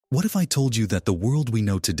What if I told you that the world we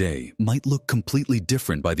know today might look completely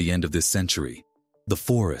different by the end of this century? The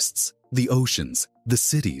forests, the oceans, the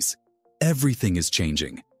cities, everything is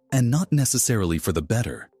changing, and not necessarily for the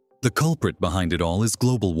better. The culprit behind it all is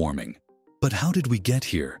global warming. But how did we get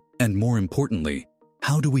here? And more importantly,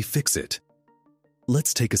 how do we fix it?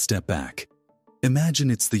 Let's take a step back.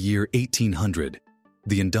 Imagine it's the year 1800.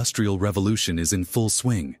 The Industrial Revolution is in full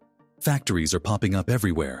swing. Factories are popping up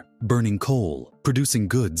everywhere, burning coal, producing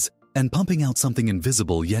goods, and pumping out something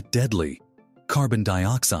invisible yet deadly: carbon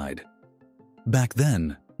dioxide. Back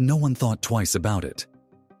then, no one thought twice about it.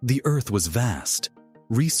 The Earth was vast,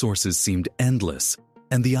 resources seemed endless,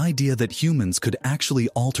 and the idea that humans could actually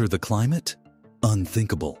alter the climate?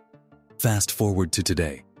 Unthinkable. Fast forward to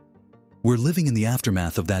today. We're living in the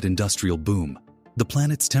aftermath of that industrial boom. The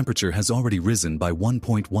planet's temperature has already risen by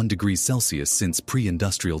 1.1 degrees Celsius since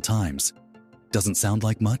pre-industrial times. Doesn't sound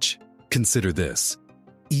like much? Consider this.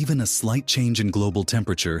 Even a slight change in global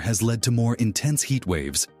temperature has led to more intense heat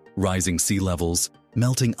waves, rising sea levels,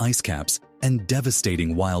 melting ice caps, and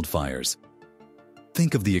devastating wildfires.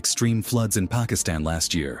 Think of the extreme floods in Pakistan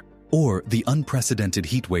last year, or the unprecedented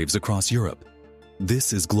heat waves across Europe.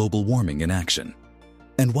 This is global warming in action.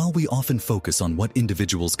 And while we often focus on what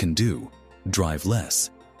individuals can do, drive less,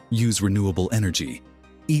 use renewable energy,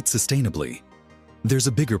 eat sustainably, there's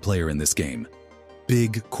a bigger player in this game: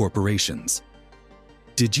 big corporations.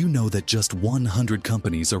 Did you know that just 100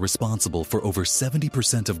 companies are responsible for over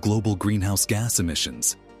 70% of global greenhouse gas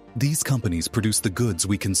emissions? These companies produce the goods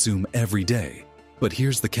we consume every day. But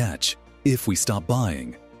here's the catch: if we stop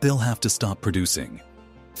buying, they'll have to stop producing.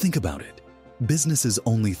 Think about it. Businesses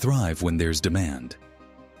only thrive when there's demand.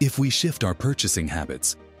 If we shift our purchasing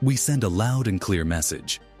habits, we send a loud and clear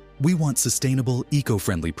message. We want sustainable,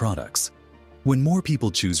 eco-friendly products. When more people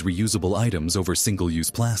choose reusable items over single-use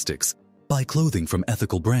plastics, buy clothing from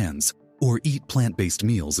ethical brands, or eat plant-based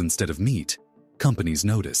meals instead of meat, companies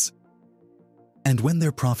notice. And when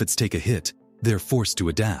their profits take a hit, they're forced to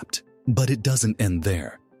adapt. But it doesn't end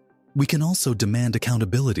there. We can also demand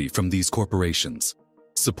accountability from these corporations,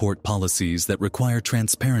 support policies that require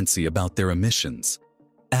transparency about their emissions,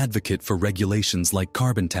 advocate for regulations like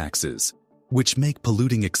carbon taxes, which make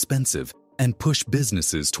polluting expensive and push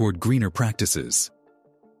businesses toward greener practices.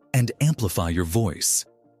 And amplify your voice.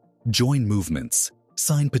 Join movements,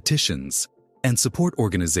 sign petitions, and support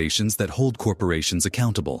organizations that hold corporations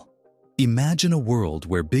accountable. Imagine a world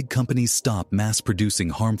where big companies stop mass-producing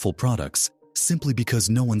harmful products simply because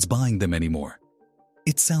no one's buying them anymore.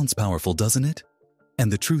 It sounds powerful, doesn't it? And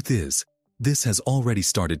the truth is, this has already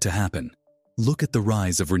started to happen. Look at the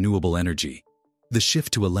rise of renewable energy, the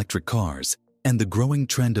shift to electric cars, and the growing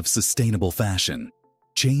trend of sustainable fashion.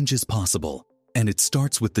 Change is possible, and it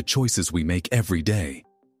starts with the choices we make every day.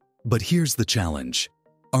 But here's the challenge.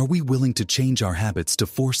 Are we willing to change our habits to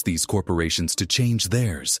force these corporations to change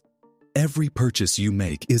theirs? Every purchase you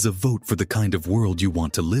make is a vote for the kind of world you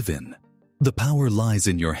want to live in. The power lies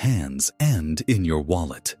in your hands and in your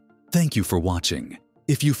wallet. Thank you for watching.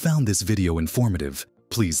 If you found this video informative,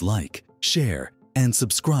 please like, share, and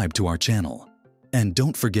subscribe to our channel. And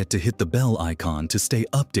don't forget to hit the bell icon to stay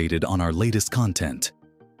updated on our latest content.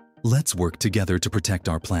 Let's work together to protect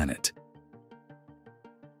our planet.